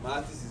 Yeah. My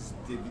artist is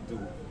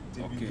Davido.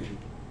 Okay.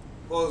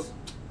 Because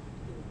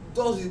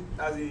does it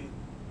as a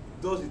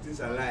does the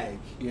things I like.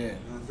 Yeah.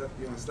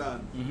 You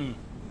understand? Mhm.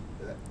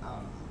 Like,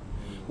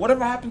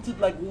 Whatever happened to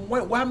like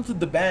what happened to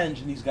the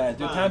Banj and these guys?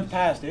 Their time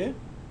passed, eh?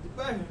 the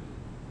band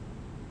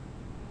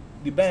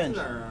The Banj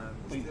still around.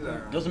 Still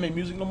around. doesn't make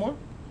music no more.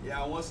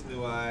 Yeah, once in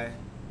a while.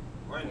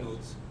 Why not?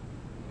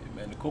 Yeah,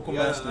 man, the Coco He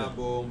had an Master.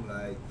 album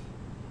like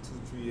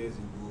 2-3 years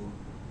ago.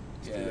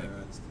 Still Yeah.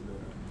 around. Still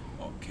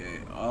around.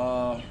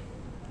 Okay.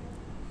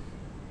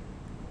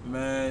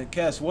 Man,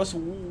 Cass, what's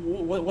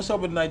up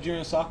with the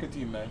Nigerian soccer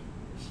team, man?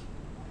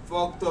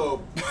 Fucked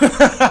up.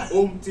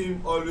 Home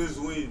team always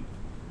win.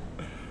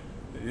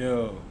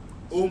 Yo,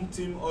 Home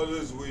team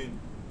always win.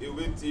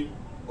 Away team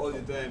all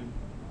the time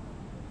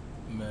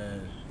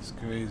man, it's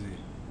crazy.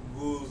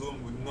 goes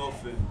home with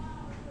nothing.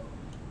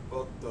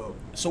 Fucked up.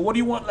 So what do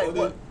you want? Like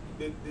Although what?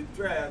 They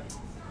try.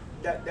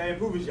 They're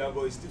improving, yeah,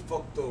 but it's still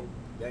fucked up.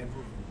 They're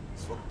improving.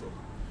 It's fucked up.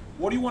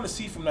 What do you want to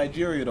see from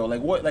Nigeria though?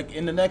 Like what? Like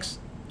in the next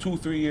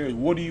 2-3 years,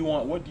 what do you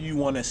want? What do you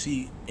want to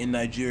see in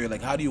Nigeria?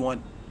 Like how do you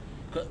want?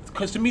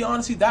 Because to me,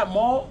 honestly, that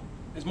mall,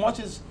 as much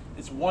as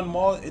it's one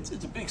mall, it's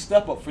a big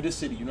step up for this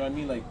city. You know what I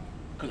mean? Like,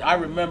 because I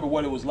remember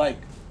what it was like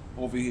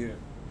over here.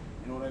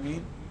 You know what I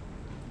mean?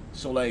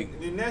 So like, In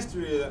the next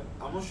 3 years,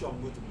 I'm not sure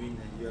I'm going to be in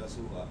Nigeria,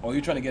 so oh,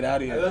 you're trying to get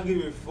out of I here? don't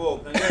give a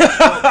fuck. Nigeria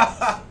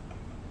sucks.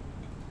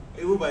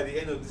 Even by the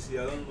end of this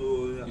year, I don't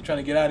know. You're trying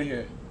to get out of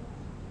here.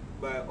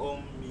 By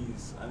all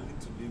means, I need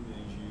to leave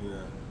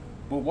Nigeria.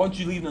 But once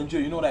you leave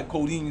Nigeria, you know that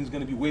codeine is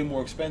gonna be way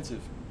more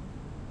expensive.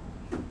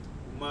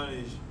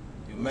 Manage.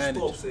 You Root manage.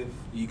 Stop safe.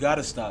 You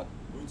gotta stop.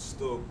 Root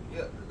stop.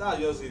 Yeah, that's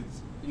just it.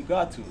 You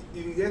got to.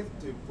 If you get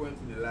to a point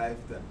in the life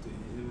that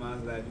in a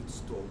man's life, you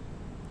stop.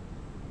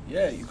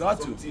 Yeah, you got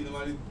to. Something,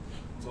 normally,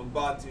 some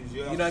bad things. You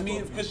You know what I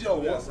mean? Because yo,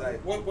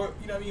 we're, we're,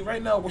 you know what I mean.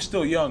 Right now, we're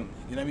still young.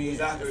 You know what I mean?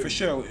 Exactly. For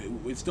sure,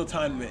 it's still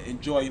time to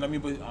enjoy. You know what I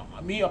mean?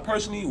 But me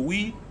personally,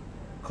 weed,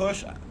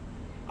 Kush,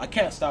 I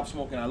can't stop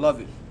smoking. I love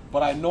it,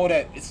 but I know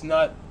that it's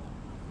not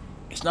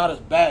as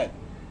bad.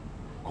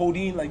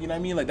 Codeine, like you know what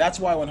I mean? Like that's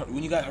why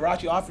when you got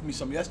Hirachi offered me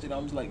some yesterday, I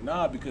was like,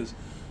 nah, because,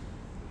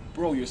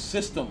 bro, your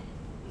system.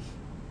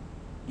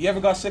 You ever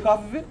got sick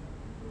off of it?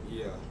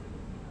 Yeah.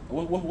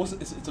 What's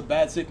it's a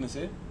bad sickness,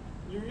 eh?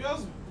 You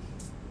just.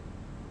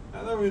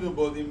 I don't really know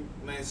about in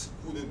my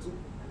school.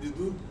 They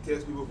do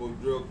test people for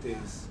drug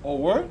tests Oh,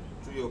 word?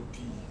 through your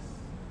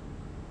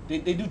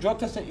pees. They do drug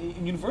testing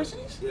in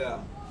universities? Yeah.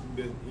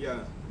 Yeah.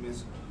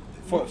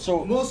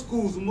 So most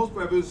schools, most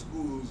private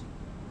schools,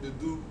 they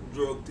do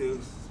drug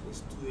tests for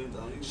students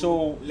and even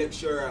So-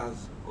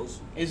 lecturers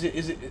also. is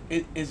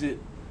it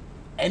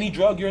any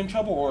drug you're in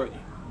trouble, or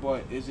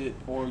but is it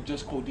or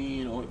just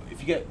codeine, or if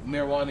you get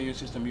marijuana in your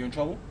system you're in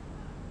trouble?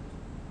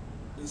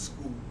 In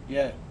school.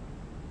 Yeah.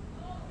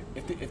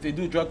 If they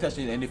do drug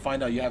testing and they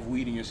find out you have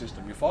weed in your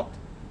system, you're fucked.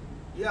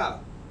 Yeah.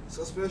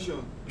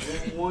 Suspension.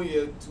 1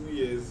 year, 2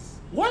 years.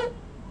 What?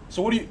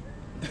 So what do you?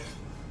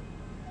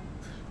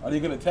 Are they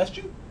gonna test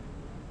you?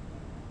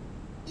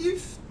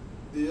 If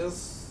they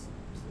just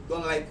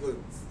don't like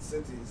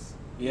settings.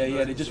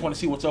 Yeah. They just want to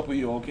see what's up with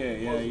you.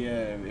 Okay. Yeah.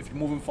 If you're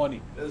moving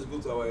funny. Let's go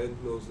to our head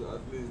clubs.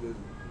 At least there's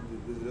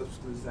less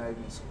school inside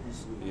in school,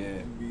 so Yeah.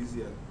 it'll be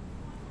easier.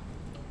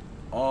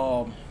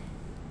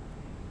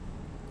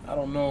 I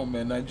don't know,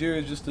 man.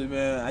 Nigeria is just a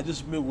man.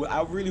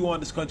 I really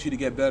want this country to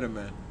get better,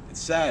 man. It's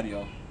sad,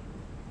 yo.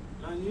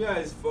 Nigeria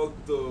is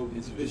fucked up.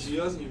 It's- They should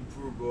just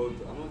improve,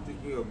 but I'm not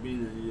thinking of being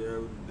in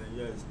Nigeria.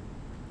 Nigeria is.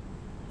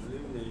 I'm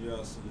living in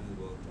Nigeria soon,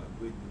 but I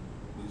pray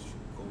they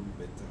should become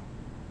better.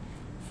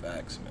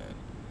 Facts, man.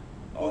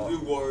 Mostly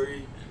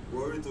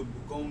worry to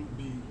become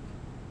big.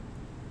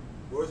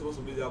 Worry supposed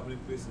to be the happening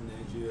place in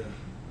Nigeria.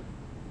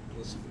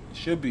 Because It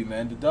should be,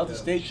 man. The Delta Yeah.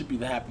 State should be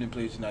the happening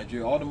place in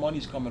Nigeria. All the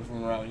money's coming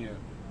from around here.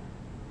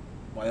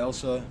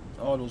 Bielsa,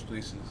 all those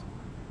places.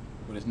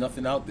 But there's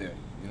nothing out there.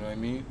 You know what I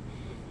mean?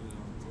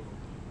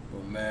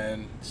 But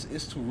man,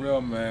 it's too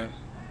real, man.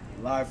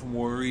 Live from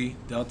Warri,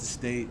 Delta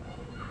State.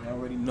 You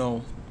already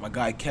know. My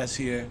guy Kes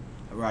here.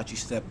 Hirachi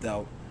stepped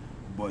out.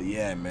 But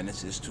yeah, man,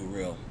 it's too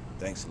real.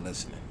 Thanks for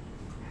listening.